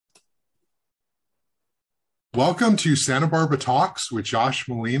Welcome to Santa Barbara Talks with Josh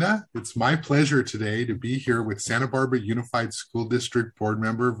Molina. It's my pleasure today to be here with Santa Barbara Unified School District Board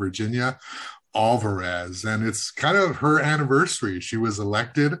Member Virginia Alvarez. And it's kind of her anniversary. She was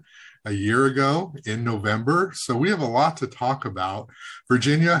elected a year ago in November. So we have a lot to talk about.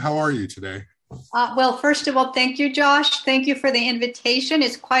 Virginia, how are you today? Well, first of all, thank you, Josh. Thank you for the invitation.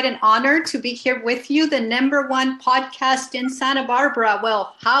 It's quite an honor to be here with you, the number one podcast in Santa Barbara.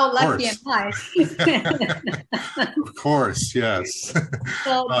 Well, how lucky am I? Of course, yes.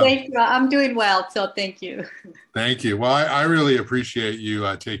 So thank you. I'm doing well, so thank you. Thank you. Well, I really appreciate you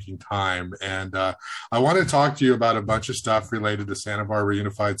taking time. And I want to talk to you about a bunch of stuff related to Santa Barbara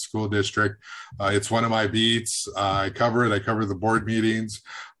Unified School District. It's one of my beats. I cover it. I cover the board meetings.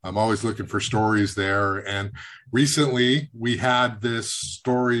 I'm always looking for stories there. And recently we had this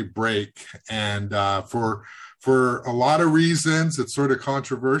story break, and for a lot of reasons, it's sort of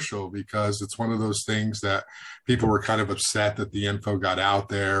controversial because it's one of those things that people were kind of upset that the info got out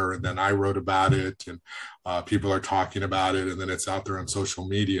there, and then I wrote about it, and people are talking about it, and then it's out there on social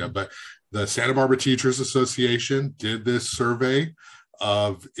media. But the Santa Barbara Teachers Association did this survey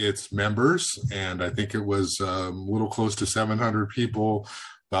of its members, and I think it was a little close to 700 people.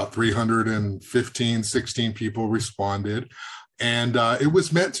 About 315, 16 people responded. And it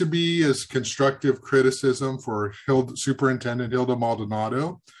was meant to be as constructive criticism for Superintendent Hilda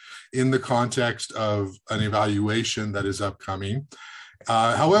Maldonado in the context of an evaluation that is upcoming.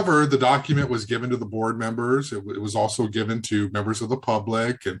 However, the document was given to the board members. It was also given to members of the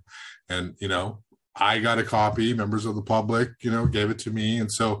public, and I got a copy. Members of the public, gave it to me.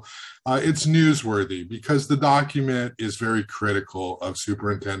 And so it's newsworthy because the document is very critical of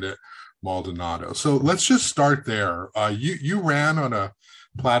Superintendent Maldonado. So let's just start there. You ran on a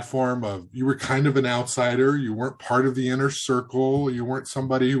platform of, you were kind of an outsider. You weren't part of the inner circle. You weren't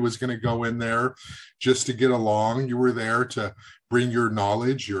somebody who was going to go in there just to get along. You were there to bring your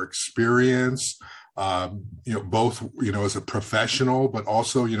knowledge, your experience, both, as a professional, but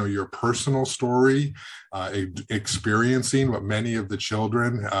also, your personal story, experiencing what many of the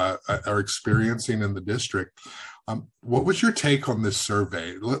children are experiencing in the district. What was your take on this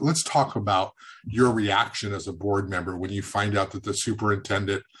survey? Let's talk about your reaction as a board member when you find out that the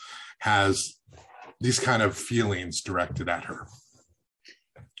superintendent has these kind of feelings directed at her.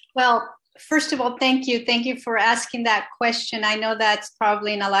 Well, first of all, thank you. Thank you for asking that question. I know that's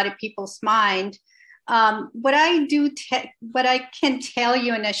probably in a lot of people's mind. What I can tell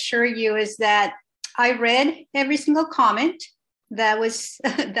you and assure you is that I read every single comment that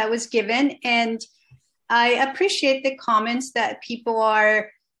was given, and I appreciate the comments that people are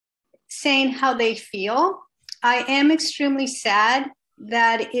saying how they feel. I am extremely sad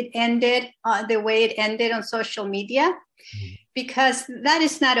that it ended the way it ended on social media, because that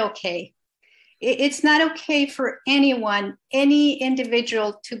is not okay. It's not okay for anyone, any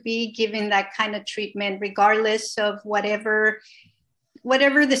individual, to be given that kind of treatment, regardless of whatever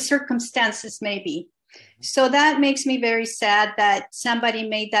the circumstances may be. So that makes me very sad that somebody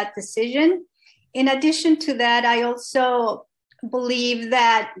made that decision. In addition to that, I also believe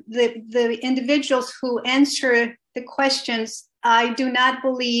that the individuals who answer the questions, I do not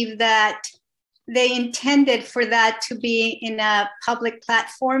believe that they intended for that to be in a public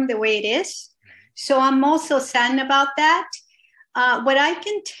platform the way it is. So I'm also saddened about that. What I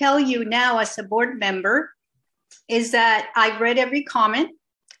can tell you now as a board member is that I've read every comment.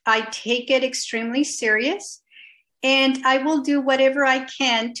 I take it extremely serious, and I will do whatever I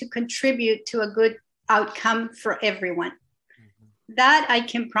can to contribute to a good outcome for everyone. Mm-hmm. That I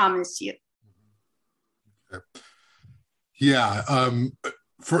can promise you. Yeah.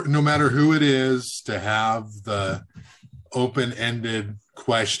 For no matter who it is, to have the open-ended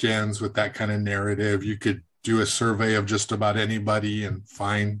questions with that kind of narrative, you could do a survey of just about anybody and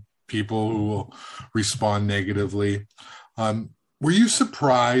find people who will respond negatively. Were you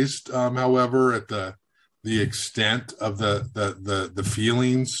surprised, however, at the extent of the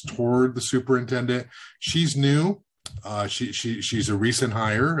feelings toward the superintendent? She's new. She's a recent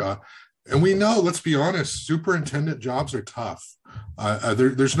hire. And we know, let's be honest, superintendent jobs are tough.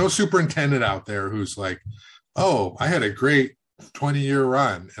 There's no superintendent out there who's like, oh, I had a great 20-year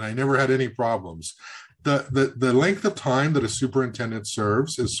run and I never had any problems. The length of time that a superintendent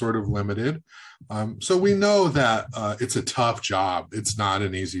serves is sort of limited. So we know that it's a tough job. It's not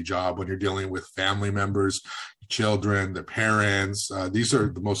an easy job when you're dealing with family members, children, their parents. These are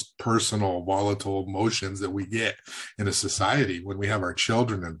the most personal, volatile emotions that we get in a society when we have our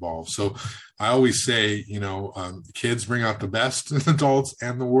children involved. So I always say, kids bring out the best in adults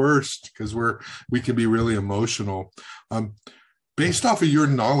and the worst, because we can be really emotional. Based off of your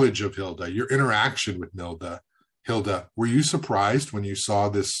knowledge of Hilda, your interaction with Hilda, were you surprised when you saw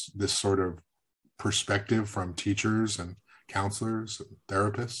this sort of perspective from teachers and counselors and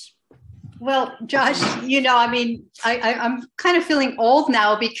therapists? Well, Josh, I mean, I'm kind of feeling old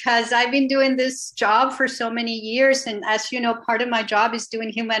now because I've been doing this job for so many years. And as you know, part of my job is doing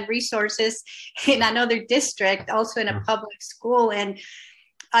human resources in another district, also in a public school. And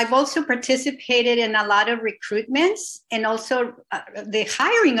I've also participated in a lot of recruitments and also the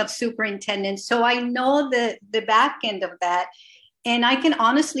hiring of superintendents. So I know the back end of that. And I can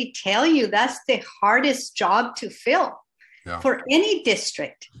honestly tell you that's the hardest job to fill. Yeah. For any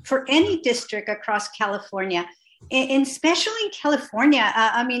district across California, and especially in California.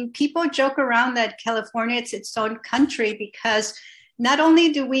 I mean, people joke around that California, it's its own country because not only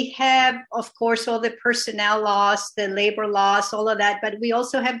do we have, of course, all the personnel laws, the labor laws, all of that, but we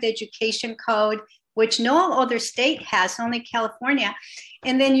also have the education code, which no other state has, only California.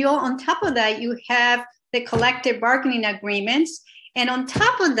 And then on top of that, you have the collective bargaining agreements. And on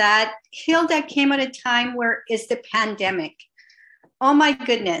top of that, Hilda came at a time where it's the pandemic. Oh my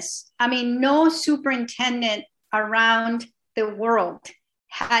goodness. I mean, no superintendent around the world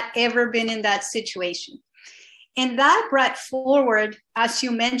had ever been in that situation. And that brought forward, as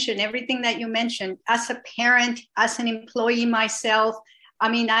you mentioned, everything that you mentioned, as a parent, as an employee myself. I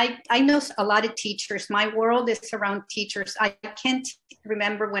mean, I know a lot of teachers. My world is around teachers. I can't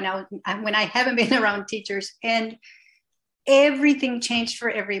remember when I haven't been around teachers. And everything changed for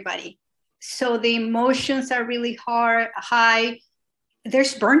everybody. So the emotions are really high.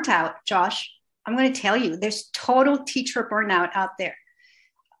 There's burnt out, Josh. I'm going to tell you, there's total teacher burnout out there.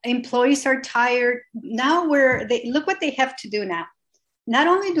 Employees are tired. Now look what they have to do now. Not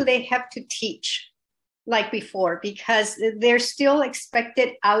only do they have to teach like before, because there's still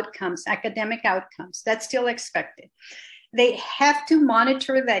expected outcomes, academic outcomes, that's still expected. They have to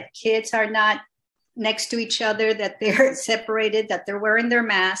monitor that kids are not next to each other, that they're separated, that they're wearing their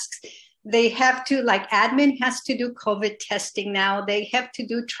masks. They have to, like admin has to do COVID testing now. They have to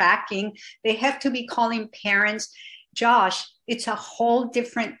do tracking. They have to be calling parents. Josh, it's a whole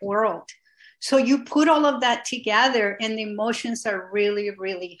different world. So you put all of that together and the emotions are really,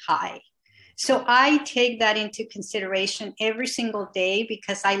 really high. So I take that into consideration every single day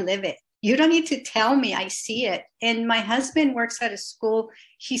because I live it. You don't need to tell me, I see it. And my husband works at a school.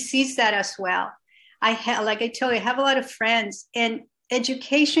 He sees that as well. Like I told you, I have a lot of friends, and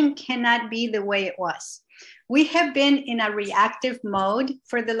education cannot be the way it was. We have been in a reactive mode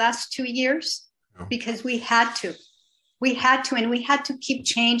for the last 2 years because we had to, and we had to keep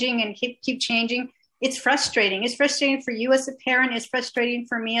changing and keep changing. It's frustrating. It's frustrating for you as a parent. It's frustrating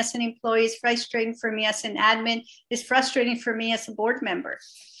for me as an employee. It's frustrating for me as an admin. It's frustrating for me as a board member.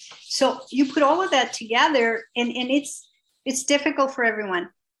 So you put all of that together, and it's difficult for everyone.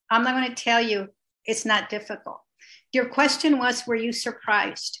 I'm not going to tell you it's not difficult. Your question was, were you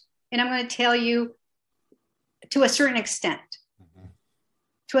surprised? And I'm going to tell you, to a certain extent. Mm-hmm.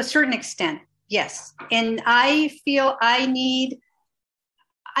 To a certain extent, yes. And I feel I need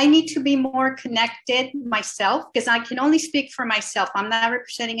to be more connected myself, because I can only speak for myself. I'm not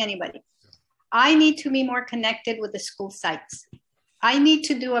representing anybody. I need to be more connected with the school sites. I need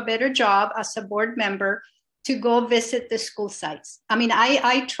to do a better job as a board member to go visit the school sites. I mean,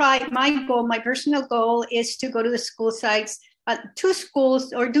 I try, my personal goal is to go to the school sites, to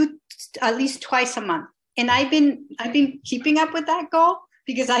schools, or do at least twice a month. And I've been keeping up with that goal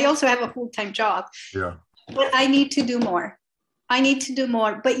because I also have a full-time job. Yeah. But I need to do more.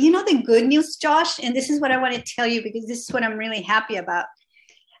 But you know the good news, Josh, and this is what I want to tell you because this is what I'm really happy about.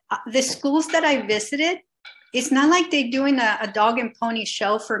 The schools that I visited, it's not like they're doing a dog and pony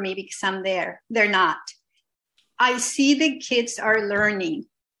show for me because I'm there. They're not. I see the kids are learning.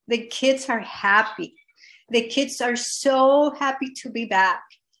 The kids are happy. The kids are so happy to be back.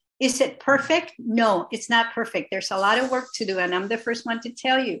 Is it perfect? No, it's not perfect. There's a lot of work to do, and I'm the first one to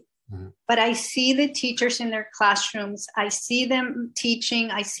tell you. Mm-hmm. But I see the teachers in their classrooms. I see them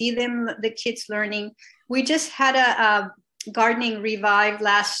teaching. I see the kids learning. We just had a gardening revive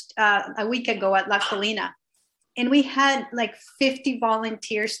a week ago at La Colina, and we had like 50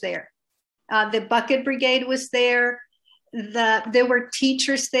 volunteers there. The bucket brigade was there. There were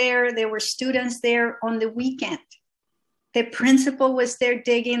teachers there. There were students there on the weekend. The principal was there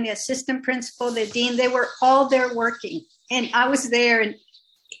digging, the assistant principal, the dean, they were all there working. And I was there, and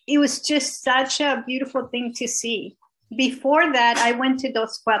it was just such a beautiful thing to see. Before that, I went to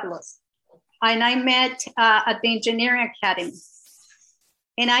Dos Pueblos, and I met at the engineering academy.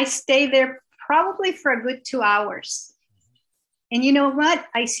 And I stayed there probably for a good 2 hours. And you know what?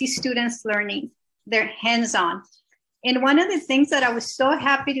 I see students learning. They're hands-on. And one of the things that I was so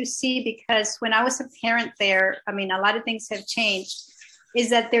happy to see, because when I was a parent there, I mean, a lot of things have changed, is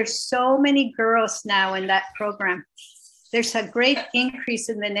that there's so many girls now in that program. There's a great increase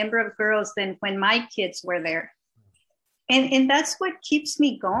in the number of girls than when my kids were there. And that's what keeps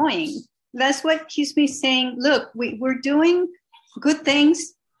me going. That's what keeps me saying, look, we're doing good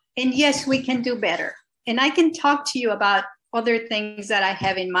things, and yes, we can do better. And I can talk to you about other things that I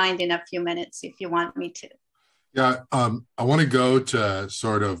have in mind in a few minutes if you want me to. Yeah, I want to go to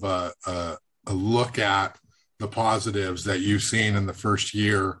sort of a look at the positives that you've seen in the first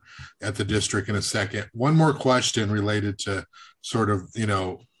year at the district in a second. One more question related to sort of,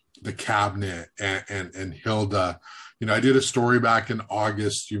 the cabinet and Hilda. I did a story back in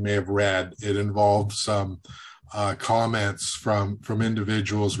August, you may have read. It involved some comments from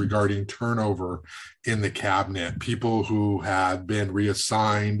individuals regarding turnover in the cabinet, people who had been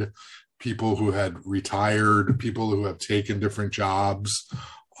reassigned, people who had retired, people who have taken different jobs.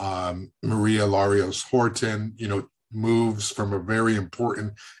 Maria Larios Horton, moves from a very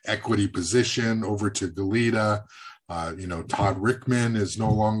important equity position over to Goleta. Todd Rickman is no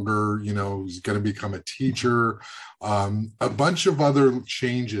longer, he's going to become a teacher. A bunch of other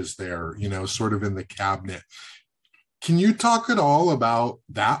changes there, sort of in the cabinet. Can you talk at all about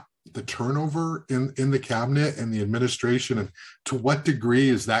that, the turnover in the cabinet and the administration, and to what degree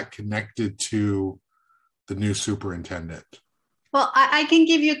is that connected to the new superintendent? Well, I can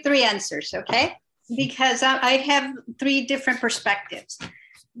give you three answers, okay? Because I have three different perspectives.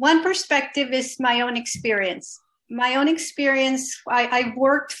 One perspective is my own experience. I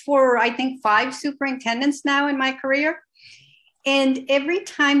worked for, I think, 5 superintendents now in my career. And every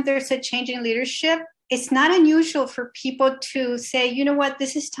time there's a change in leadership, it's not unusual for people to say, you know what,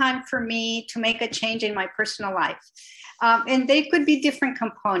 this is time for me to make a change in my personal life. And they could be different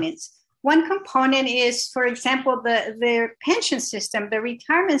components. One component is, for example, the pension system, the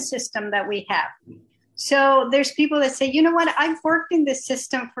retirement system that we have. So there's people that say, you know what, I've worked in this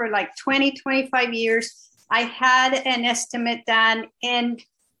system for like 20, 25 years. I had an estimate done and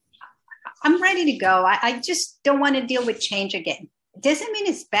I'm ready to go. I just don't want to deal with change again. It doesn't mean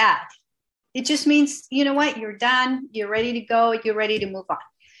it's bad. It just means, you know what, you're done, you're ready to go, you're ready to move on.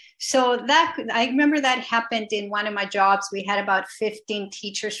 So I remember that happened in one of my jobs. We had about 15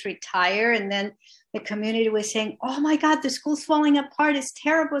 teachers retire, and then the community was saying, oh my God, the school's falling apart. It's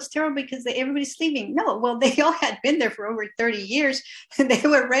terrible because everybody's leaving. No, well, they all had been there for over 30 years and they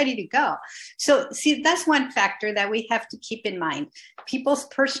were ready to go. So see, that's one factor that we have to keep in mind. People's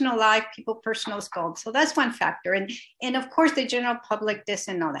personal life, people's personal goals. So that's one factor. And of course, the general public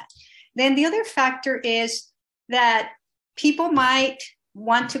doesn't know that. Then the other factor is that people might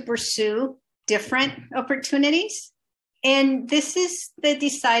want to pursue different opportunities. And this is the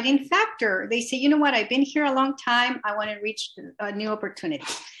deciding factor. They say, you know what, I've been here a long time. I want to reach a new opportunity.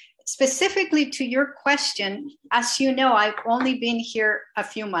 Specifically to your question, as you know, I've only been here a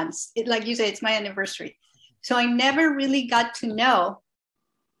few months. Like you said, it's my anniversary. So I never really got to know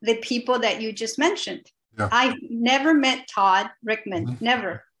the people that you just mentioned. Yeah. I never met Todd Rickman,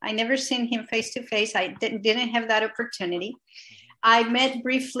 never. I never seen him face to face. I didn't have that opportunity. I met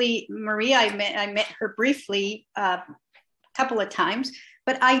briefly Maria. I met her briefly couple of times,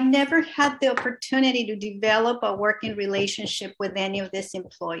 but I never had the opportunity to develop a working relationship with any of these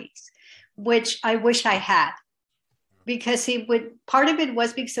employees, which I wish I had, because part of it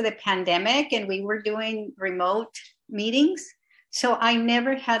was because of the pandemic and we were doing remote meetings. So I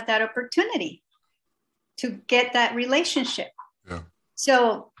never had that opportunity to get that relationship. Yeah.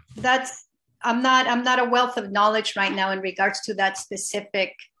 So I'm not a wealth of knowledge right now in regards to that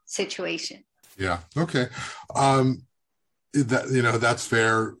specific situation. Yeah. Okay. That's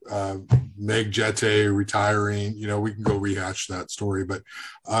fair. Meg Jette retiring, we can go rehash that story, but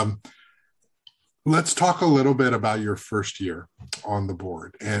let's talk a little bit about your first year on the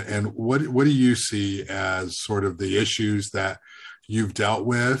board and what do you see as sort of the issues that you've dealt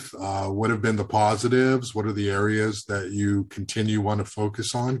with? What have been the positives? What are the areas that you want to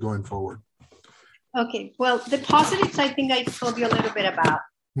focus on going forward? Okay. Well, the positives, I think I told you a little bit about.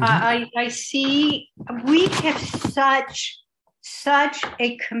 I see we have such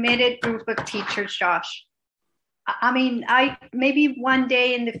a committed group of teachers, Josh. I mean, maybe one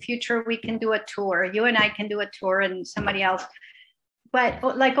day in the future we can do a tour. You and I can do a tour and somebody else.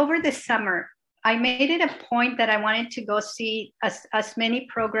 But like over the summer, I made it a point that I wanted to go see as many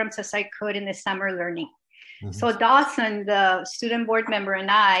programs as I could in the summer learning. Mm-hmm. So Dawson, the student board member, and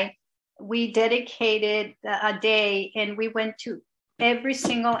we dedicated a day and we went to every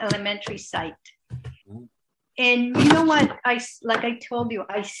single elementary site. And you know what? Like I told you,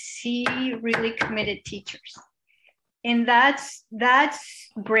 I see really committed teachers. And that's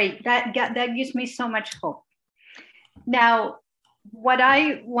great. That gives me so much hope. Now, what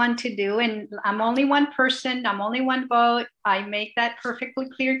I want to do, and I'm only one person, I'm only one vote. I make that perfectly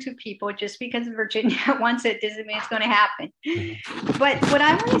clear to people. Just because Virginia wants it doesn't mean it's going to happen. But what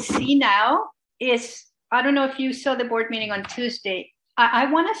I want to see now is, I don't know if you saw the board meeting on Tuesday.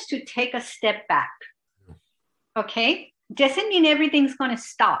 I want us to take a step back. Okay? Doesn't mean everything's going to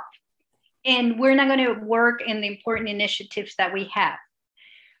stop. And we're not going to work in the important initiatives that we have.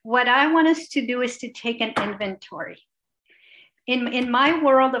 What I want us to do is to take an inventory. In my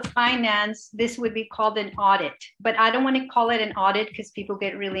world of finance, this would be called an audit, but I don't want to call it an audit because people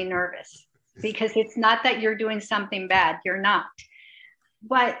get really nervous, because it's not that you're doing something bad. You're not.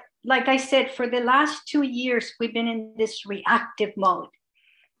 But like I said, for the last 2 years, we've been in this reactive mode.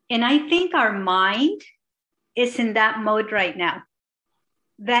 And I think our mind is in that mode right now,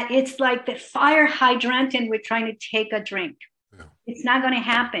 that it's like the fire hydrant and we're trying to take a drink. Yeah. It's not going to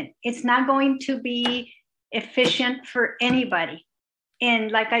happen. It's not going to be efficient for anybody. And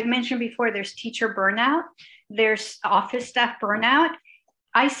like I mentioned before, there's teacher burnout, there's office staff burnout.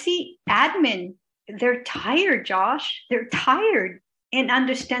 I see admin, they're tired, Josh. They're tired, and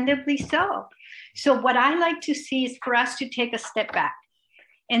understandably so. So what I like to see is for us to take a step back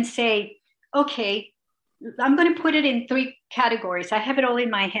and say, okay, I'm going to put it in 3 categories. I have it all in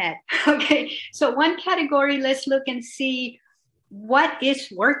my head. Okay. So one category, let's look and see what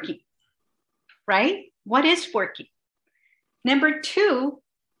is working, right? What is working? Number 2,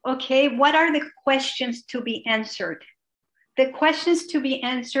 okay, what are the questions to be answered? The questions to be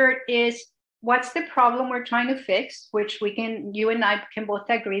answered is, what's the problem we're trying to fix, which you and I can both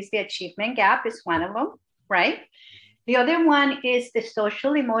agree is the achievement gap is one of them, right? The other one is the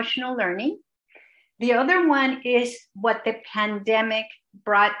social emotional learning. The other one is what the pandemic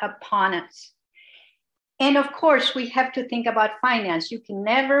brought upon us. And of course, we have to think about finance. You can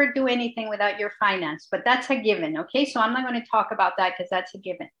never do anything without your finance, but that's a given, okay? So I'm not going to talk about that because that's a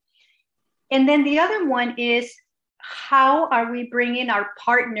given. And then the other one is, how are we bringing our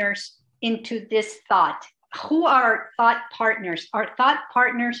partners into this thought? Who are our thought partners? Our thought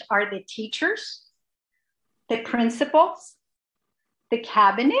partners are the teachers, the principals, the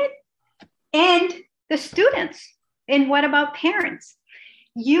cabinet, and the students. And what about parents?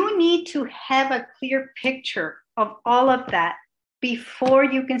 You need to have a clear picture of all of that before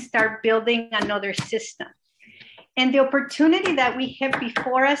you can start building another system. And the opportunity that we have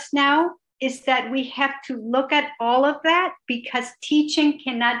before us now is that we have to look at all of that, because teaching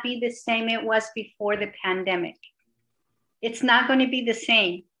cannot be the same it was before the pandemic. It's not going to be the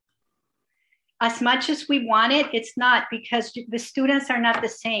same. As much as we want it, it's not, because the students are not the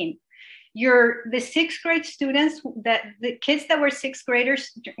same. The 6th grade students, the kids that were 6th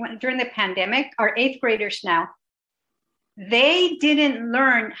graders during the pandemic are 8th graders now. They didn't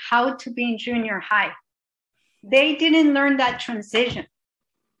learn how to be in junior high. They didn't learn that transition.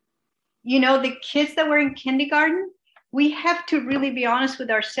 You know, the kids that were in kindergarten, we have to really be honest with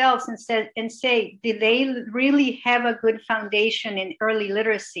ourselves and say, did they really have a good foundation in early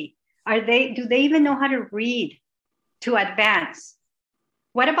literacy? Do they even know how to read to advance?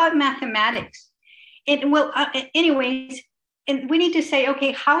 What about mathematics? Anyways, and we need to say,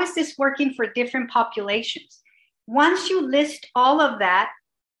 okay, how is this working for different populations? Once you list all of that,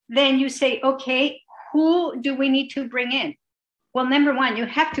 then you say, okay, who do we need to bring in? Well, number 1, you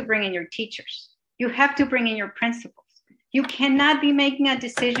have to bring in your teachers. You have to bring in your principals. You cannot be making a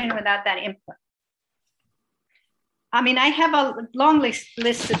decision without that input. I mean, I have a long list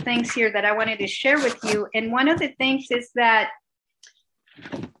of things here that I wanted to share with you. And one of the things is that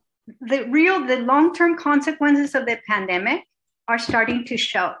the long-term consequences of the pandemic are starting to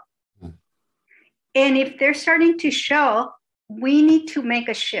show. And if they're starting to show, we need to make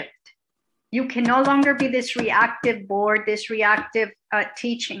a shift. You can no longer be this reactive board, this reactive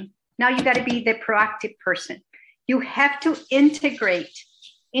teaching. Now you got to be the proactive person. You have to integrate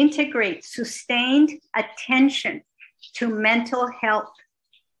sustained attention to mental health,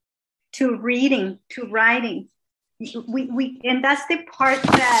 to reading, to writing. And that's the part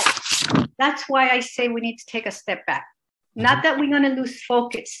that's why I say we need to take a step back. Not that we're going to lose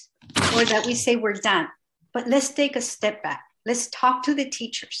focus or that we say we're done, but let's take a step back. Let's talk to the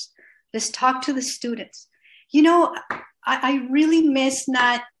teachers. Let's talk to the students. You know, I really miss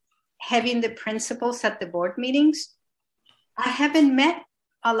not having the principals at the board meetings. I haven't met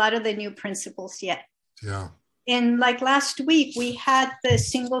a lot of the new principals yet. Yeah. And like last week, we had the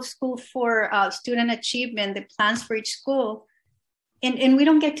single school for student achievement, the plans for each school. And we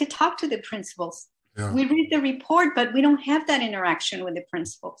don't get to talk to the principals. Yeah. We read the report, but we don't have that interaction with the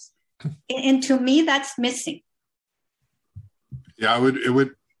principals. And to me, that's missing. Yeah, it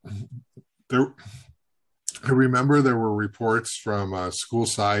would there. I remember there were reports from school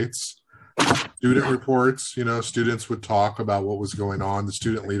sites, student reports. Students would talk about what was going on. The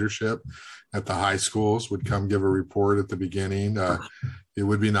student leadership at the high schools would come give a report at the beginning. It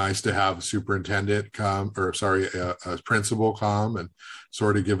would be nice to have a superintendent come, or sorry, a principal come and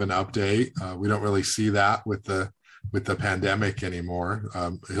sort of give an update. We don't really see that with the pandemic anymore.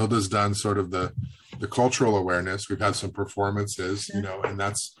 Hilda's done sort of the cultural awareness. We've had some performances, and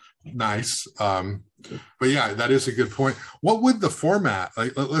that's nice. But yeah, that is a good point. What would the format,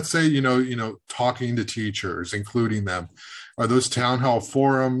 like, let's say, talking to teachers, including them, are those town hall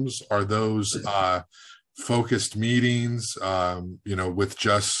forums? Are those focused meetings, with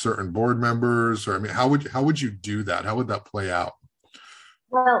just certain board members? Or, I mean, how would you do that? How would that play out?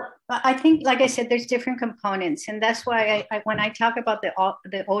 Well, I think, like I said, there's different components, and that's why I when I talk about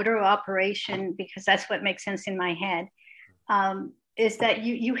the order of operation, because that's what makes sense in my head, is that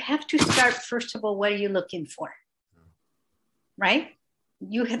you have to start, first of all, what are you looking for, right?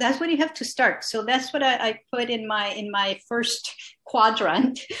 That's what you have to start. So that's what I put in my first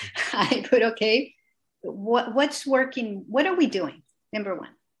quadrant. I put, okay, what's working? What are we doing? Number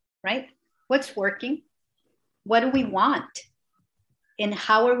one, right? What's working? What do we want? And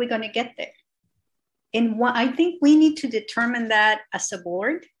how are we going to get there? And I think we need to determine that as a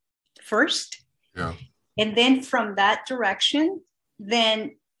board first. Yeah. And then from that direction,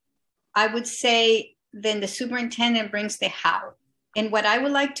 then I would say, then the superintendent brings the how. And what I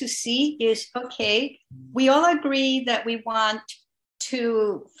would like to see is, okay, we all agree that we want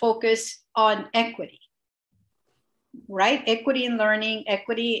to focus on equity, right? Equity in learning,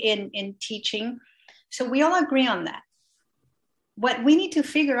 equity in teaching. So we all agree on that. What we need to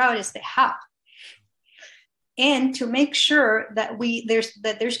figure out is the how, and to make sure that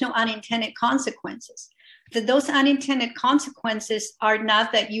there's no unintended consequences. That those unintended consequences are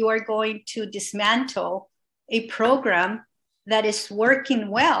not that you are going to dismantle a program that is working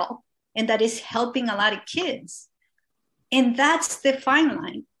well and that is helping a lot of kids. And that's the fine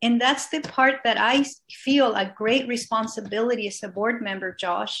line. And that's the part that I feel a great responsibility as a board member,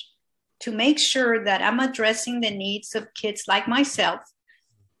 Josh, to make sure that I'm addressing the needs of kids like myself,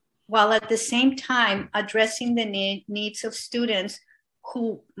 while at the same time addressing the needs of students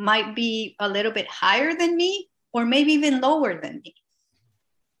who might be a little bit higher than me, or maybe even lower than me.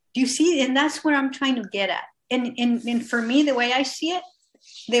 Do you see? And that's where I'm trying to get at. And for me, the way I see it,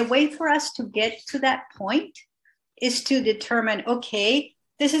 the way for us to get to that point is to determine, okay,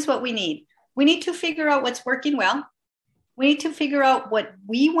 this is what we need. We need to figure out what's working well. We need to figure out what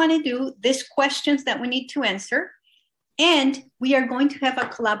we want to do, these questions that we need to answer. And we are going to have a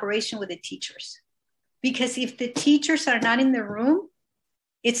collaboration with the teachers. Because if the teachers are not in the room,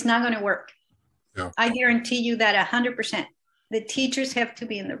 it's not going to work. Yeah. I guarantee you that 100%. The teachers have to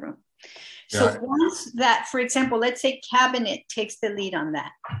be in the room. So once that, for example, let's say cabinet takes the lead on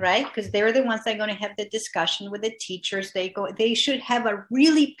that, right? Because they're the ones that are going to have the discussion with the teachers. They should have a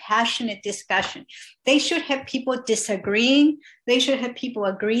really passionate discussion. They should have people disagreeing. They should have people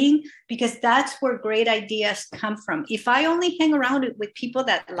agreeing, because that's where great ideas come from. If I only hang around with people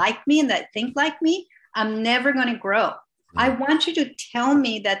that like me and that think like me, I'm never going to grow. I want you to tell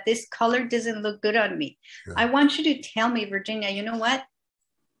me that this color doesn't look good on me. Yeah. I want you to tell me, Virginia, you know what?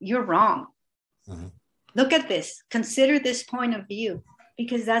 You're wrong. Mm-hmm. Look at this. Consider this point of view,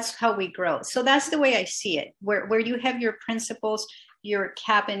 because that's how we grow. So that's the way I see it, where you have your principals, your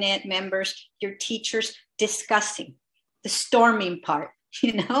cabinet members, your teachers discussing the storming part,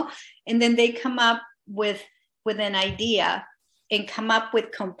 and then they come up with an idea and come up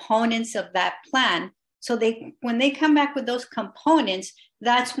with components of that plan. So when they come back with those components,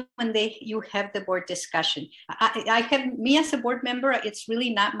 that's when you have the board discussion. I have, me as a board member, it's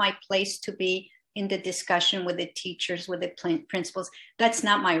really not my place to be in the discussion with the teachers, with the principals. That's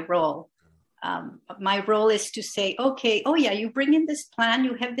not my role. My role is to say, okay, oh yeah, you bring in this plan,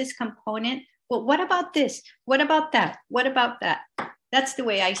 you have this component. Well, what about this? What about that? What about that? That's the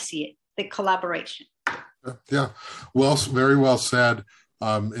way I see it, the collaboration. Yeah, well, very well said.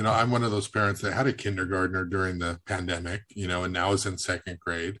 I'm one of those parents that had a kindergartner during the pandemic, and now is in second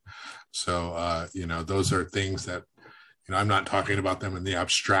grade. So, those are things that, I'm not talking about them in the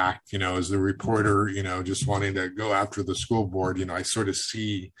abstract, as the reporter, just wanting to go after the school board, I sort of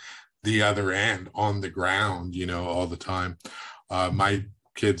see the other end on the ground, all the time. My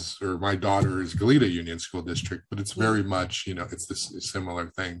kids, or my daughter, is Goleta Union School District, but it's very much, it's this similar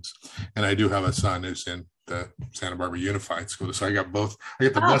things. And I do have a son who's in the Santa Barbara Unified School, so I get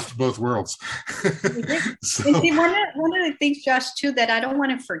the best of both worlds. So, and see, one of the things, Josh, too, that I don't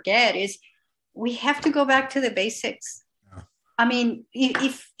want to forget is we have to go back to the basics. Yeah. I mean,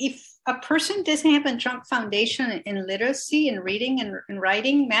 if a person doesn't have a strong foundation in literacy and reading and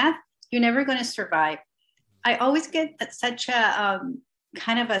writing, math, you're never going to survive. I always get such a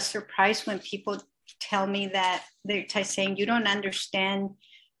kind of a surprise when people tell me that they're saying you don't understand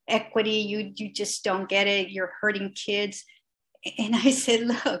equity, you just don't get it, you're hurting kids. And I said,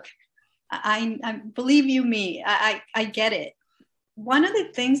 look, I believe you me, I get it. One of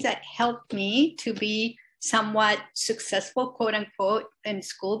the things that helped me to be somewhat successful, quote unquote, in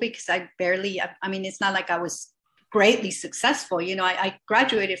school, because I mean, it's not like I was greatly successful. You know, I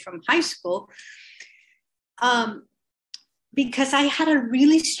graduated from high school because I had a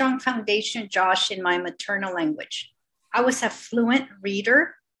really strong foundation, Josh, in my maternal language. I was a fluent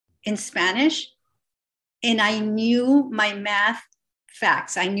reader in Spanish, and I knew my math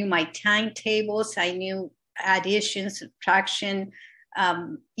facts. I knew my timetables. I knew addition, subtraction,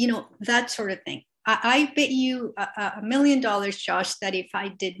 you know, that sort of thing. I bet you $1 million, Josh, that if I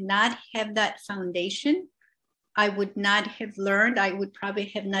did not have that foundation, I would not have learned. I would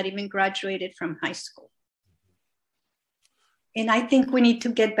probably have not even graduated from high school. And I think we need to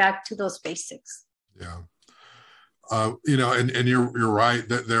get back to those basics. Yeah. You know, and you're right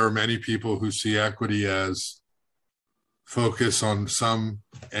that there are many people who see equity as focus on some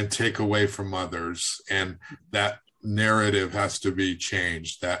and take away from others, and that narrative has to be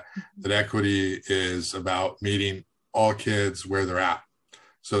changed. That equity is about meeting all kids where they're at.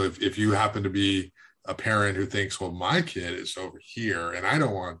 So if you happen to be a parent who thinks, well, my kid is over here and I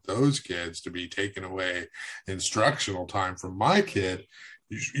don't want those kids to be taking away instructional time from my kid,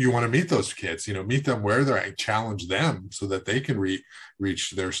 you want to meet those kids, you know, meet them where they're at, challenge them so that they can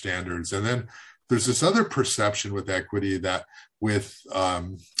reach their standards. And then there's this other perception with equity that with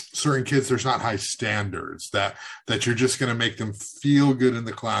certain kids, there's not high standards, that you're just going to make them feel good in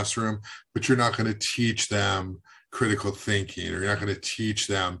the classroom, but you're not going to teach them critical thinking, or you're not going to teach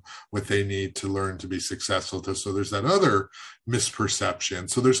them what they need to learn to be successful. So there's that other misperception.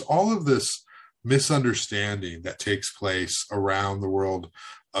 So there's all of this misunderstanding that takes place around the world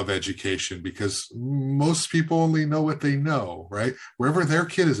of education, because most people only know what they know, right? Wherever their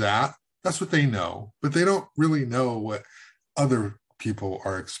kid is at, that's what they know, but they don't really know what other people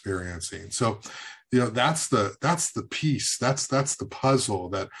are experiencing. So, you know, that's the piece, that's the puzzle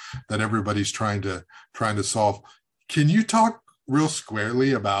that everybody's trying to solve. Can you talk real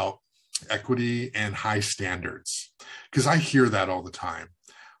squarely about equity and high standards? Because I hear that all the time.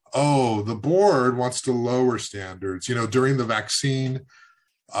 Oh, the board wants to lower standards. You know, during the vaccine,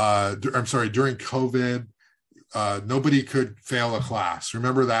 during COVID, nobody could fail a class.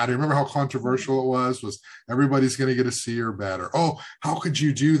 Remember that? Remember how controversial it was everybody's going to get a C or better. Oh, how could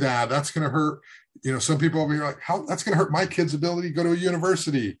you do that? That's going to hurt. You know, some people will be like, how that's going to hurt my kid's ability to go to a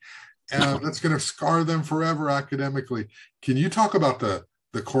university. And that's going to scar them forever academically. Can you talk about the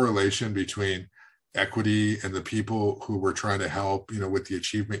correlation between equity and the people who we're trying to help, you know, with the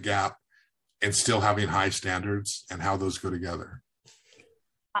achievement gap, and still having high standards, and how those go together?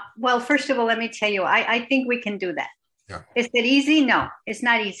 Well, first of all, let me tell you, I think we can do that. Yeah. Is it easy? No, it's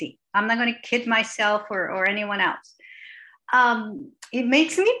not easy. I'm not going to kid myself or anyone else. It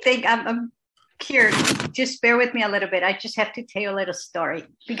makes me think, I'm here, just bear with me a little bit. I just have to tell you a little story,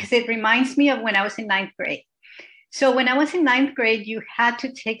 because it reminds me of when I was in 9th grade. So when I was in 9th grade, you had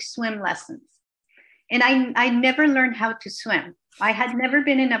to take swim lessons. And I never learned how to swim. I had never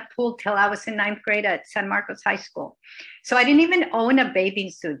been in a pool till I was in 9th grade at San Marcos High School. So I didn't even own a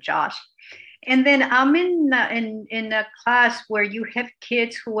bathing suit, Josh. And then I'm in a class where you have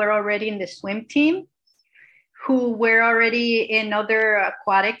kids who were already in the swim team, who were already in other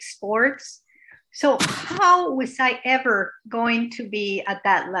aquatic sports. So how was I ever going to be at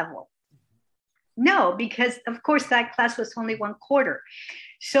that level? No, because of course that class was only 1 quarter.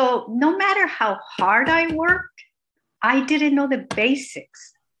 So no matter how hard I worked, I didn't know the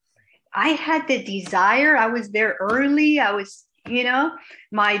basics. I had the desire. I was there early. I was, you know,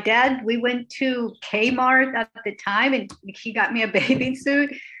 my dad, we went to Kmart at the time and he got me a bathing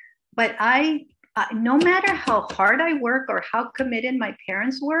suit. But no matter how hard I work or how committed my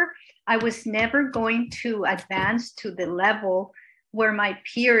parents were, I was never going to advance to the level where my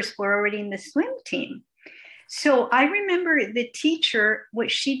peers were already in the swim team. So I remember the teacher,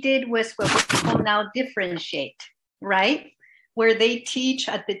 what she did was what we call now differentiate, right? Where they teach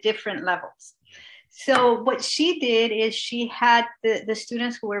at the different levels. So what she did is she had the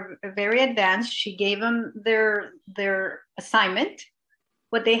students who were very advanced, she gave them their assignment,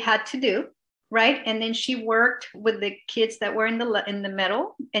 what they had to do, right? And then she worked with the kids that were in the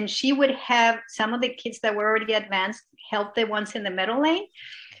middle, and she would have some of the kids that were already advanced help the ones in the middle lane.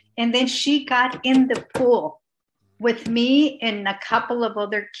 And then she got in the pool with me and a couple of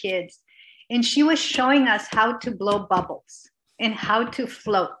other kids. And she was showing us how to blow bubbles and how to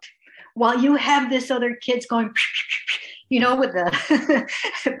float while you have this other kids going, with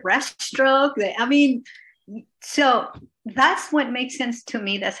the breaststroke. So that's what makes sense to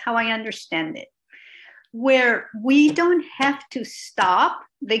me. That's how I understand it. Where we don't have to stop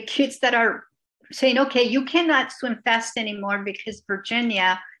the kids that are saying, okay, you cannot swim fast anymore because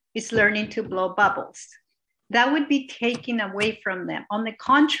Virginia is learning to blow bubbles. That would be taken away from them. On the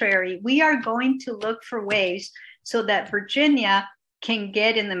contrary, we are going to look for ways so that Virginia can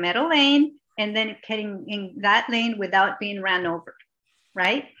get in the middle lane and then getting in that lane without being ran over,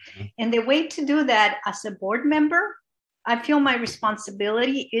 right? Mm-hmm. And the way to do that as a board member, I feel my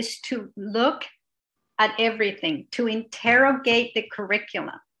responsibility is to look at everything, to interrogate the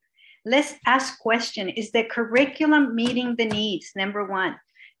curriculum. Let's ask questions. Is the curriculum meeting the needs? Number one.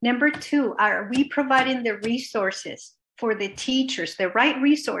 Number two, are we providing the resources for the teachers, the right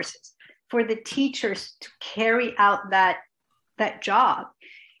resources for the teachers to carry out that job?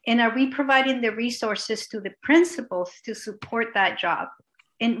 And are we providing the resources to the principals to support that job?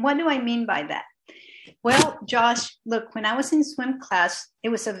 And what do I mean by that? Well, Josh, look, when I was in swim class, it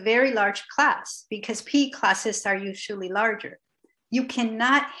was a very large class because PE classes are usually larger. You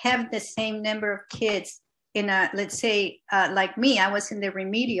cannot have the same number of kids in a, let's say, like me, I was in the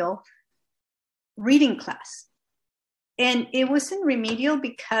remedial reading class. And it wasn't remedial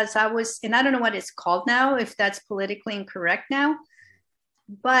because I was, and I don't know what it's called now, if that's politically incorrect now,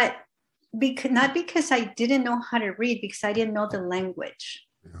 but not because I didn't know how to read, because I didn't know the language.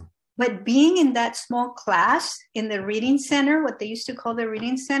 Yeah. But being in that small class in the reading center, what they used to call the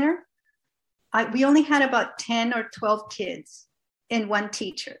reading center, we only had about 10 or 12 kids and one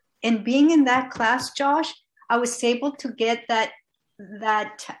teacher. And being in that class, Josh, I was able to get that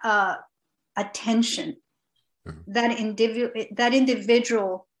attention, that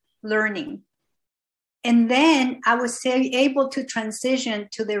individual learning. And then I was able to transition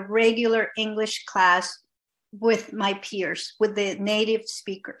to the regular English class with my peers, with the native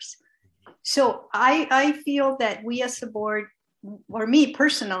speakers. So I feel that we as a board, or me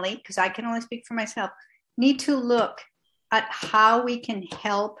personally, because I can only speak for myself, need to look at how we can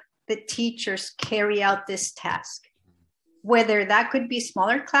help the teachers carry out this task. Whether that could be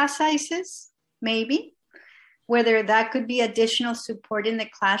smaller class sizes, maybe. Whether that could be additional support in the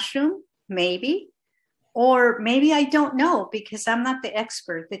classroom, maybe. Or maybe I don't know because I'm not the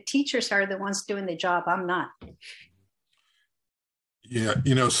expert. The teachers are the ones doing the job. I'm not. Yeah,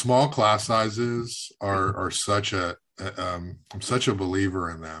 small class sizes are such a, I'm such a believer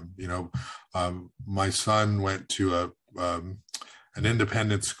in them. My son went to an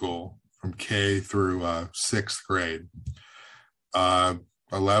independent school from K through sixth grade.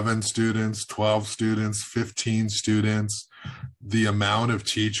 11 students, 12 students, 15 students. The amount of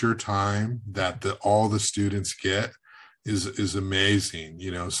teacher time that all the students get is amazing,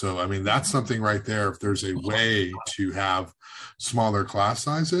 So, I mean, that's something right there. If there's a way to have smaller class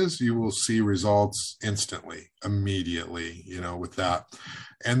sizes, you will see results instantly, immediately, with that.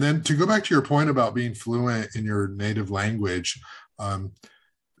 And then to go back to your point about being fluent in your native language,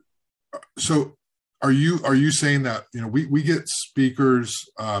 so are you saying that, we get speakers,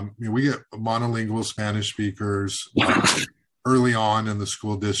 we get monolingual Spanish speakers early on in the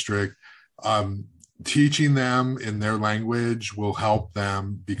school district, teaching them in their language will help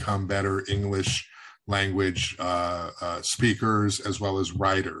them become better English language speakers as well as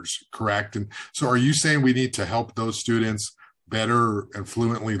writers, correct? And so are you saying we need to help those students better and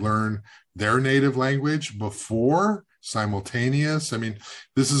fluently learn their native language before simultaneous? I mean,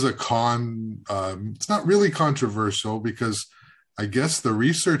 this is it's not really controversial because I guess the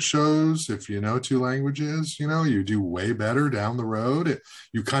research shows if you know two languages, you do way better down the road.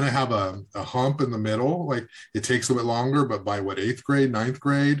 You kind of have a hump in the middle, like it takes a bit longer, but by 8th grade, 9th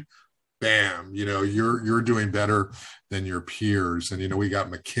grade, bam, you're doing better than your peers. And, we got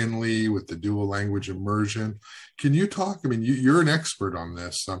McKinley with the dual language immersion. Can you talk, you're an expert on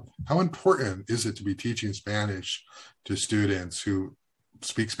this. How important is it to be teaching Spanish to students who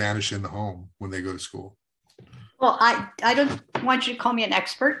speak Spanish in the home when they go to school? Well, I don't want you to call me an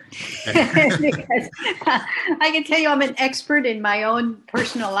expert because I can tell you I'm an expert in my own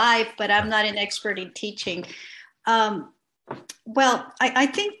personal life, but I'm not an expert in teaching. Well, I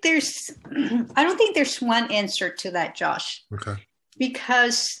think I don't think there's one answer to that, Josh. Okay.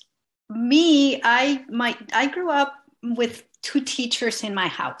 Because I grew up with two teachers in my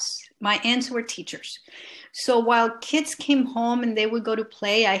house. My aunts were teachers. So while kids came home and they would go to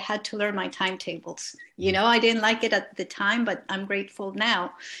play, I had to learn my timetables. I didn't like it at the time, but I'm grateful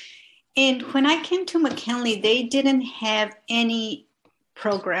now. And when I came to McKinley, they didn't have any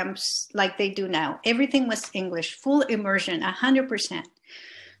programs like they do now. Everything was English, full immersion, 100%.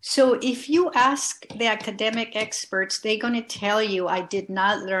 So if you ask the academic experts, they're going to tell you I did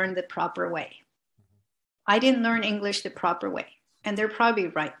not learn the proper way. I didn't learn English the proper way. And they're probably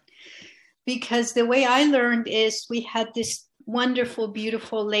right. Because the way I learned is we had this wonderful,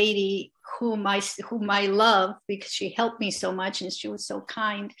 beautiful lady whom I love because she helped me so much and she was so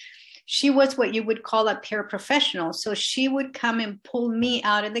kind. She was what you would call a paraprofessional. So she would come and pull me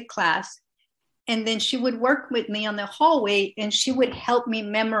out of the class, and then she would work with me on the hallway and she would help me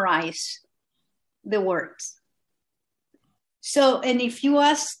memorize the words. So, and if you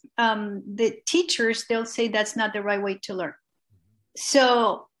ask the teachers, they'll say that's not the right way to learn.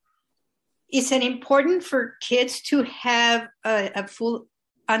 So is it important for kids to have a full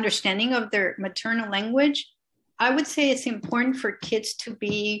understanding of their maternal language? I would say it's important for kids to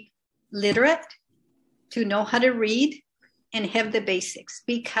be literate, to know how to read and have the basics,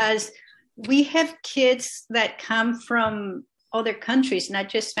 because we have kids that come from other countries, not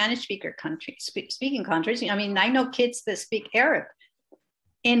just Spanish speaking countries. I mean, I know kids that speak Arab,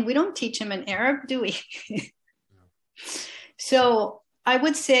 and we don't teach them in Arab, do we? So I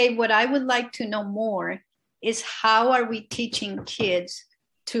would say what I would like to know more is how are we teaching kids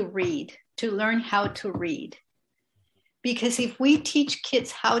to read, to learn how to read? Because if we teach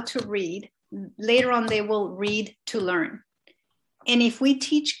kids how to read, later on they will read to learn. And if we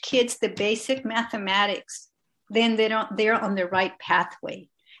teach kids the basic mathematics, then they're on the right pathway.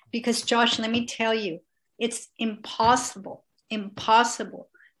 Because Josh, let me tell you, it's impossible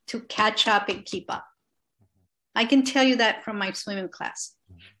to catch up and keep up. I can tell you that from my swimming class.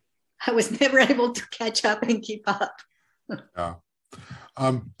 I was never able to catch up and keep up. Yeah.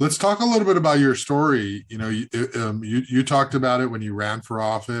 Let's talk a little bit about your story. You know, you talked about it when you ran for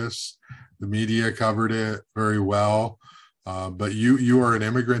office. The media covered it very well. But you are an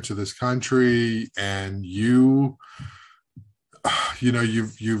immigrant to this country, and you've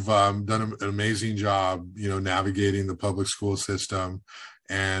done an amazing job, navigating the public school system,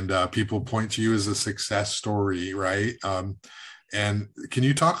 and people point to you as a success story, right? And can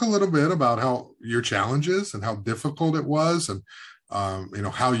you talk a little bit about how your challenges and how difficult it was, and how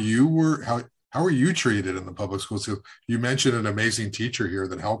were you treated in the public school system? You mentioned an amazing teacher here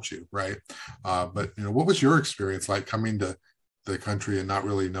that helped you, right? But what was your experience like coming to the country and not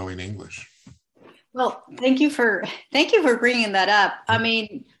really knowing English? Well, thank you for bringing that up. I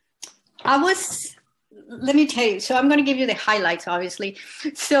mean, let me tell you. So I'm going to give you the highlights, obviously.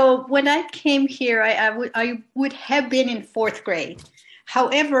 So when I came here, I would have been in fourth grade.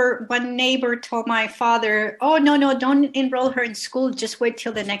 However, one neighbor told my father, "Oh, no, don't enroll her in school. Just wait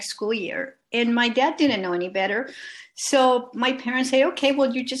till the next school year." And my dad didn't know any better. So my parents say, "Okay,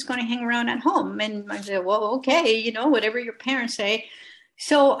 well, you're just going to hang around at home." And I said, "Well, okay, whatever your parents say."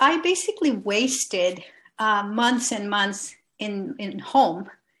 So I basically wasted months and months in home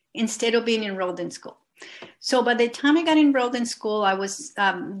instead of being enrolled in school. So by the time I got enrolled in school, I was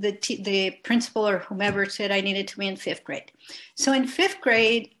the principal or whomever said I needed to be in fifth grade. So in fifth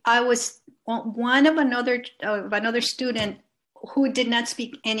grade, I was one of another student who did not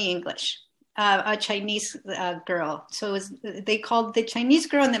speak any English, a Chinese girl. So they called the Chinese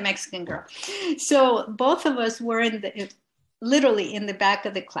girl and the Mexican girl. So both of us were literally in the back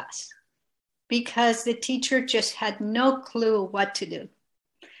of the class because the teacher just had no clue what to do.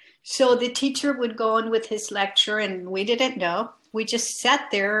 So the teacher would go on with his lecture and we didn't know. We just sat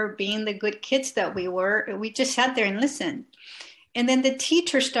there being the good kids that we were. We just sat there and listened. And then the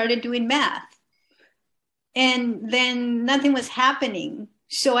teacher started doing math. And then nothing was happening.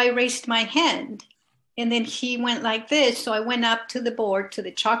 So I raised my hand. And then he went like this. So I went up to the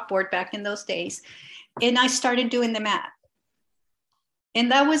chalkboard back in those days. And I started doing the math.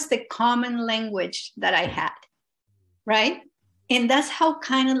 And that was the common language that I had, right? And that's how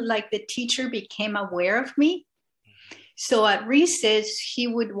kind of like the teacher became aware of me. So at recess, he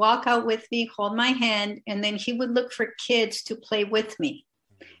would walk out with me, hold my hand, and then he would look for kids to play with me.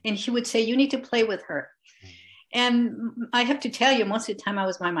 And he would say, "You need to play with her." And I have to tell you, most of the time I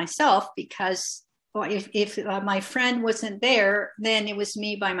was by myself because if my friend wasn't there, then it was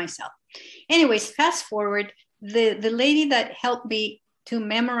me by myself. Anyways, fast forward, the lady that helped me to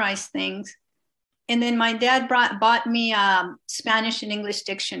memorize things, and then my dad bought me a Spanish and English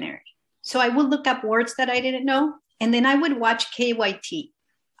dictionary. So I would look up words that I didn't know, and then I would watch KYT.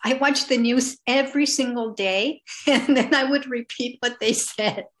 I watched the news every single day, and then I would repeat what they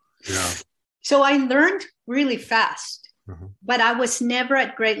said. Yeah. So I learned really fast, but I was never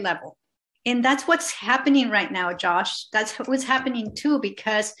at grade level. And that's what's happening right now, Josh. That's what's happening too,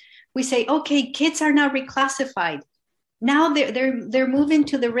 because We say, okay, kids are now reclassified. Now they're moving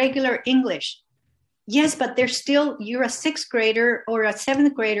to the regular English. Yes, but they're still, you're a sixth grader or a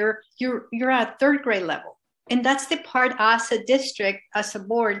seventh grader, you're at third grade level. And that's the part as a district, as a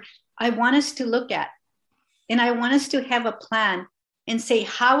board, I want us to look at. And I want us to have a plan and say,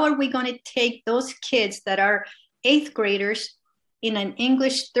 how are we going to take those kids that are eighth graders in an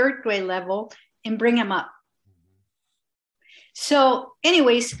English third grade level and bring them up? So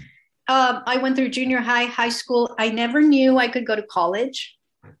anyways, I went through junior high, high school. I never knew I could go to college.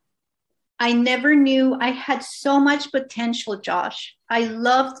 I never knew I had so much potential, Josh. I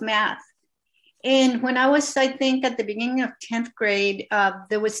loved math. And when I was, I think at the beginning of 10th grade,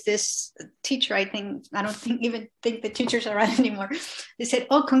 there was this teacher, I don't even think the teachers are around anymore. They said,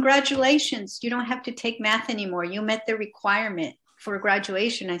 oh, congratulations. You don't have to take math anymore. You met the requirement for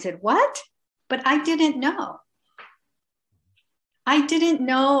graduation. I said, what? But I didn't know. I didn't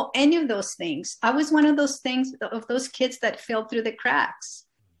know any of those things. I was one of those kids that fell through the cracks.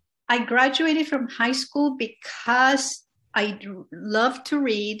 I graduated from high school because I loved to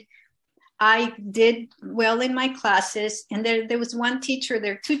read. I did well in my classes. And there was one teacher,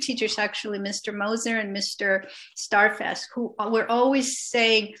 there are two teachers actually, Mr. Moser and Mr. Starfest, who were always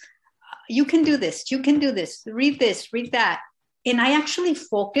saying, you can do this, read this, read that. And I actually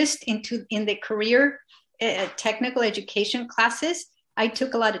focused in the career technical education classes. I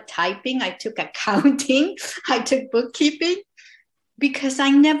took a lot of typing, I took accounting, I took bookkeeping, because I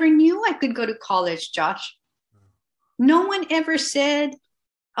never knew I could go to college, Josh. No one ever said,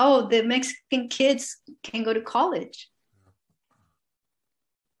 oh, the Mexican kids can go to college.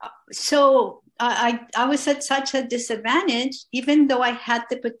 So I was at such a disadvantage, even though I had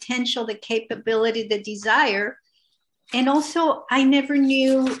the potential, the capability, the desire. And also I never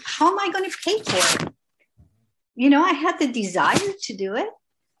knew, how am I going to pay for it? You know, I had the desire to do it,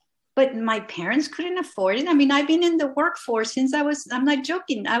 but my parents couldn't afford it. I mean, I've been in the workforce since I'm not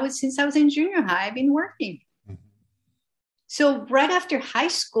joking, since I was in junior high, I've been working. So right after high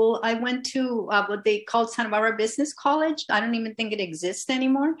school, I went to what they called Santa Barbara Business College. I don't even think it exists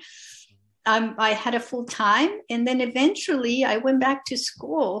anymore. I had a full time. And then eventually I went back to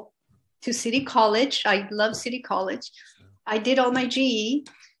school, to City College. I love City College. I did all my GE.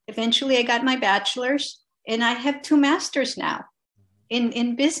 Eventually I got my bachelor's, and I have 2 masters now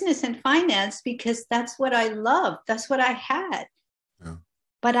in business and finance, because that's what I love. That's what I had. Yeah.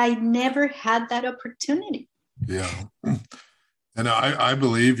 But I never had that opportunity. Yeah. And I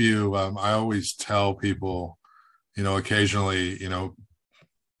believe you. I always tell people, you know, occasionally, you know,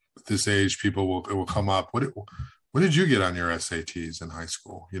 at this age, people will come up. What did you get on your SATs in high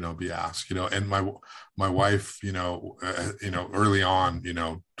school? You know, be asked, you know, and my wife, you know, early on, you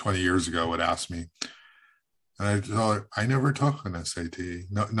know, 20 years ago would ask me, and I tell her, I never took an SAT.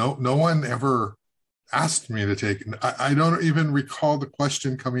 No one ever asked me to take. I don't even recall the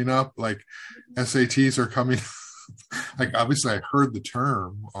question coming up, like SATs are coming. Like, obviously I heard the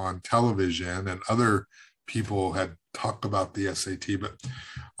term on television and other people had talked about the SAT, but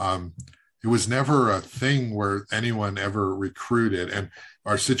it was never a thing where anyone ever recruited. And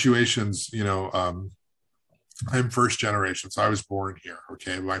our situations, you know, I'm first generation, so I was born here.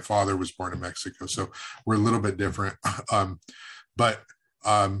 Okay. My father was born in Mexico, so we're a little bit different. But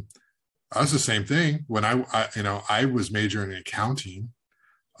I was the same thing when I was majoring in accounting.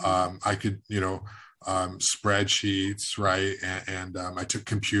 I could, you know, spreadsheets, right? And I took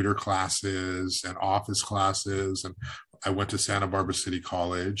computer classes and office classes, and I went to Santa Barbara City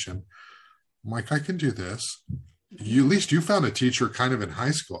College, and I'm like, I can do this. At least you found a teacher kind of in high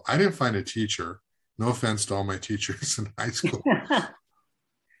school. I didn't find a teacher. No offense to all my teachers in high school.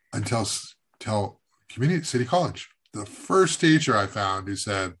 until Community City College. The first teacher I found who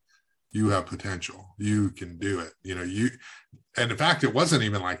said, you have potential. You can do it. You know, and in fact, it wasn't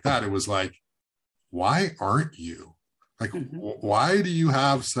even like that. It was like, why aren't you? Like, why do you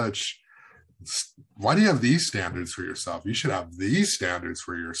have these standards for yourself? You should have these standards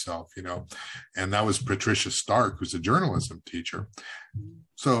for yourself, you know? And that was Patricia Stark, who's a journalism teacher.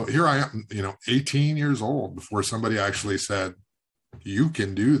 So here I am, you know, 18 years old before somebody actually said, you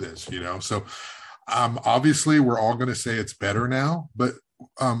can do this, you know? So obviously we're all going to say it's better now, but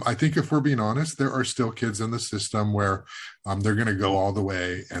I think if we're being honest, there are still kids in the system where they're going to go all the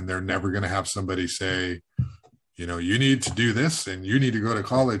way, and they're never going to have somebody say, you know, you need to do this and you need to go to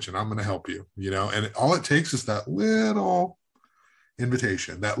college and I'm going to help you, you know, and all it takes is that little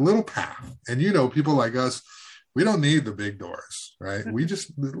invitation, that little path. And, you know, people like us, we don't need the big doors, right? We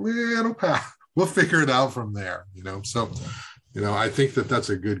just, the little path, we'll figure it out from there, you know? So, you know, I think that that's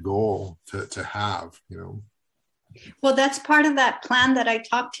a good goal to have, you know. Well, that's part of that plan that I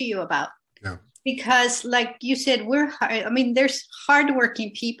talked to you about. Yeah. Because, like you said, I mean, there's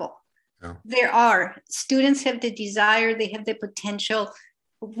hardworking people. Yeah. There are. Students have the desire, they have the potential.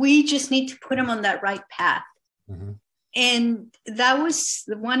 We just need to put them on that right path. Mm-hmm. And that was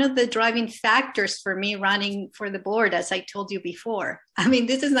one of the driving factors for me running for the board, as I told you before. I mean,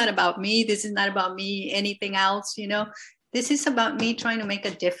 this is not about me. This is not about me, anything else, you know. This is about me trying to make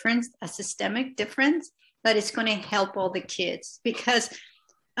a difference, a systemic difference that is going to help all the kids. Because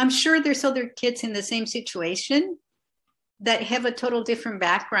I'm sure there's other kids in the same situation that have a total different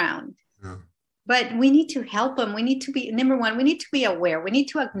background. Yeah. But we need to help them. We need to be, number one, we need to be aware. We need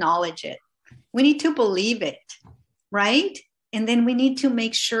to acknowledge it. We need to believe it. Right? And then we need to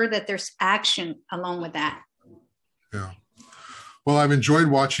make sure that there's action along with that. Yeah. Well, I've enjoyed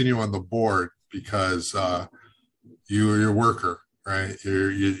watching you on the board because you're a worker, right?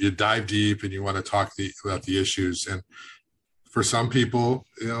 You dive deep and you want to talk about the issues. And for some people,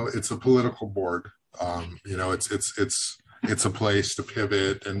 you know, it's a political board. You know, it's a place to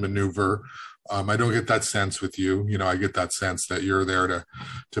pivot and maneuver. I don't get that sense with you. You know, I get that sense that you're there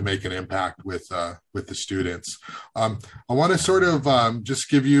to make an impact with the students. I want to sort of just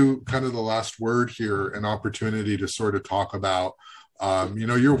give you kind of the last word here, an opportunity to sort of talk about, you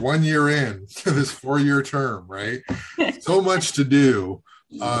know, you're 1 year in to this 4-year term, right? So much to do.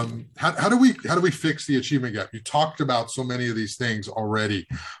 How do we fix the achievement gap? You talked about so many of these things already,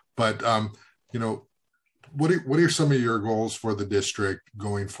 but you know, what are some of your goals for the district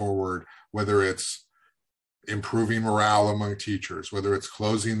going forward? Whether it's improving morale among teachers, whether it's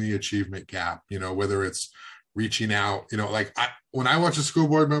closing the achievement gap, you know, whether it's reaching out, you know, like when I watch the school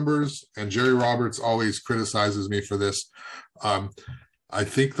board members, and Jerry Roberts always criticizes me for this, I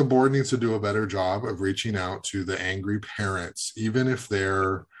think the board needs to do a better job of reaching out to the angry parents, even if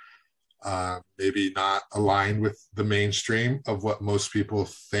they're maybe not aligned with the mainstream of what most people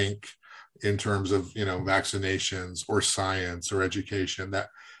think in terms of, you know, vaccinations or science or education. That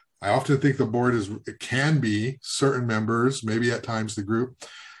I often think the board it can be certain members, maybe at times the group,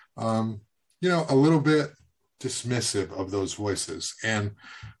 you know, a little bit dismissive of those voices. And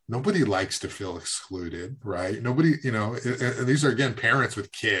nobody likes to feel excluded, right? Nobody, you know, and these are, again, parents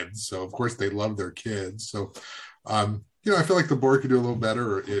with kids. So of course they love their kids. So, you know, I feel like the board could do a little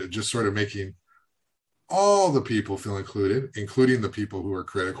better at just sort of making all the people feel included, including the people who are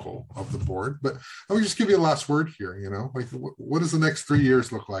critical of the board. But I would just give you a last word here, you know, like what does the next 3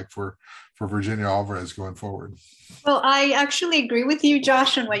 years look like for Virginia Alvarez going forward? Well, I actually agree with you,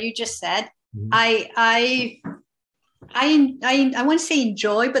 Josh, on what you just said. Mm-hmm. I want to say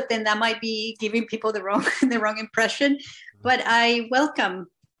enjoy, but then that might be giving people the wrong impression. But I welcome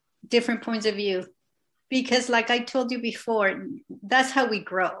different points of view because, like I told you before, that's how we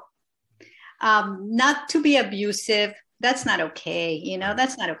grow. Not to be abusive. That's not okay. You know,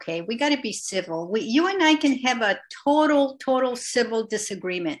 that's not okay. We got to be civil. You and I can have a total civil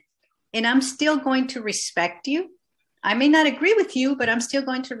disagreement, and I'm still going to respect you. I may not agree with you, but I'm still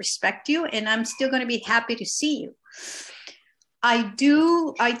going to respect you, and I'm still going to be happy to see you. I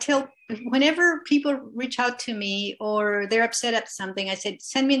tell, whenever people reach out to me or they're upset at something, I said,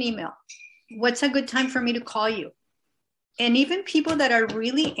 send me an email. What's a good time for me to call you? And even people that are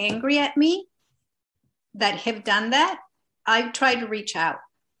really angry at me that have done that, I try to reach out.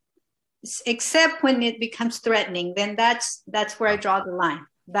 Except when it becomes threatening, then that's where I draw the line.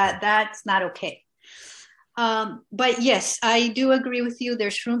 That's not okay. But yes, I do agree with you.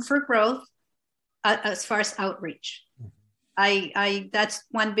 There's room for growth as far as outreach. That's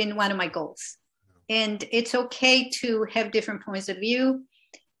been one of my goals. And it's okay to have different points of view,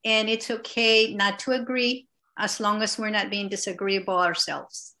 and it's okay not to agree as long as we're not being disagreeable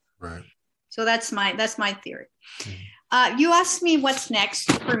ourselves. Right. So that's my theory. Mm-hmm. You asked me what's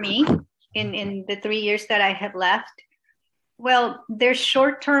next for me in the 3 years that I have left. Well, there's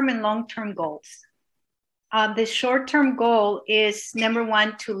short-term and long-term goals. The short-term goal is, number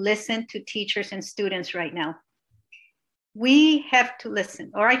one, to listen to teachers and students right now. We have to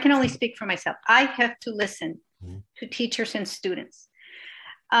listen, or I can only speak for myself. I have to listen to teachers and students.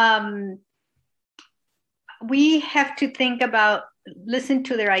 We have to think about, listen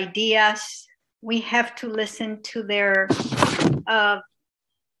to their ideas. We have to listen to their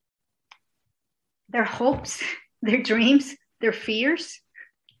hopes, their dreams, their fears.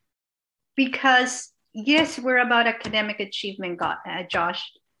 Because yes, we're about academic achievement,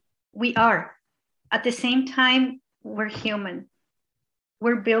 Josh. We are. At the same time, we're human.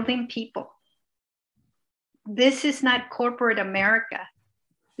 We're building people. This is not corporate America.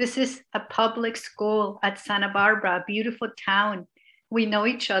 This is a public school at Santa Barbara, a beautiful town. We know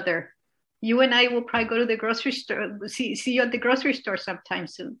each other. You and I will probably go to the grocery store, see you at the grocery store sometime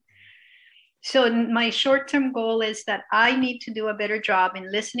soon. So my short-term goal is that I need to do a better job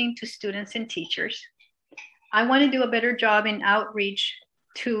in listening to students and teachers. I want to do a better job in outreach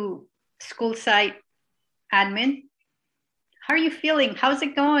to school site admin. How are you feeling? How's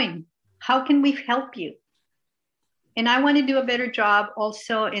it going? How can we help you? And I want to do a better job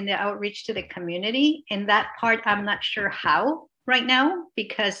also in the outreach to the community. In that part, I'm not sure how right now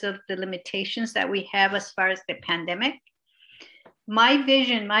because of the limitations that we have as far as the pandemic. My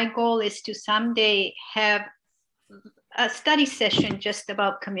vision, my goal is to someday have a study session just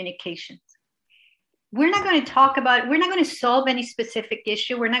about communications. We're not going to solve any specific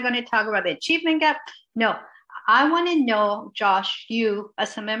issue. We're not going to talk about the achievement gap. No, I want to know, Josh, you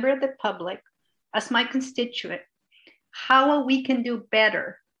as a member of the public, as my constituent, how we can do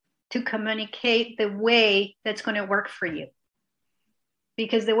better to communicate the way that's going to work for you.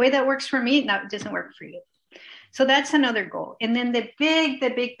 Because the way that works for me, now it doesn't work for you. So that's another goal. And then the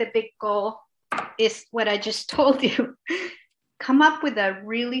big goal is what I just told you. Come up with a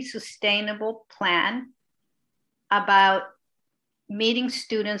really sustainable plan about meeting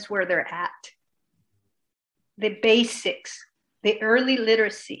students where they're at. The basics, the early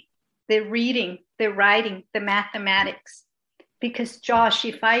literacy, the reading, the writing, the mathematics. Because Josh,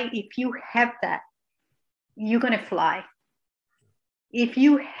 if you have that, you're gonna fly. If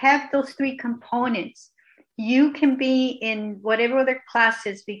you have those three components, you can be in whatever other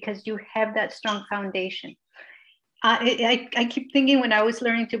classes because you have that strong foundation. I keep thinking when I was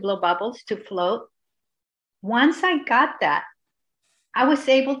learning to blow bubbles, to float, once I got that, I was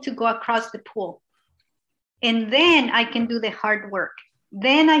able to go across the pool. And then I can do the hard work.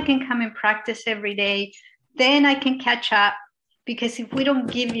 Then I can come and practice every day. Then I can catch up, because if we don't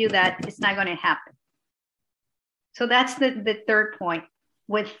give you that, it's not going to happen. So that's the third point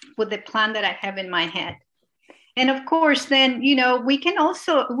with the plan that I have in my head. And of course, then, we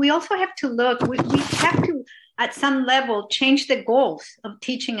also have to look, we have to, at some level, change the goals of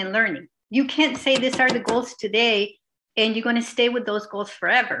teaching and learning. You can't say these are the goals today and you're going to stay with those goals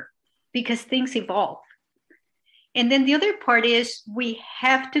forever, because things evolve. And then the other part is we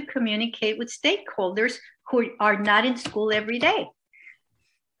have to communicate with stakeholders who are not in school every day,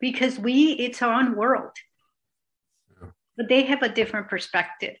 because it's our own world, but they have a different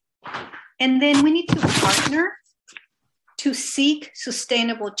perspective. And then we need to partner to seek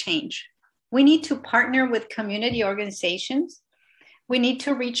sustainable change. We need to partner with community organizations. We need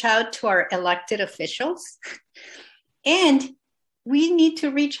to reach out to our elected officials. And we need to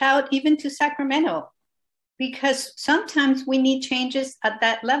reach out even to Sacramento, because sometimes we need changes at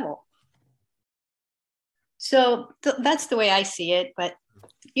that level. So that's the way I see it. But,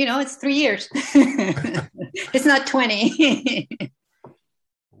 it's 3 years. It's not 20.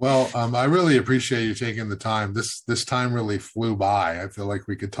 Well, I really appreciate you taking the time. This time really flew by. I feel like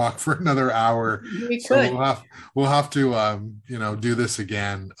we could talk for another hour. We could. So we'll have to do this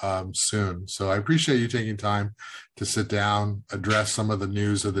again soon. So I appreciate you taking time to sit down, address some of the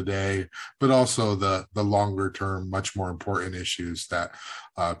news of the day, but also the longer term, much more important issues that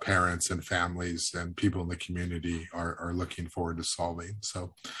parents and families and people in the community are looking forward to solving.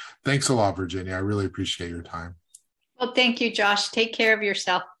 So thanks a lot, Virginia. I really appreciate your time. Well, thank you, Josh. Take care of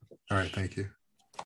yourself. All right. Thank you.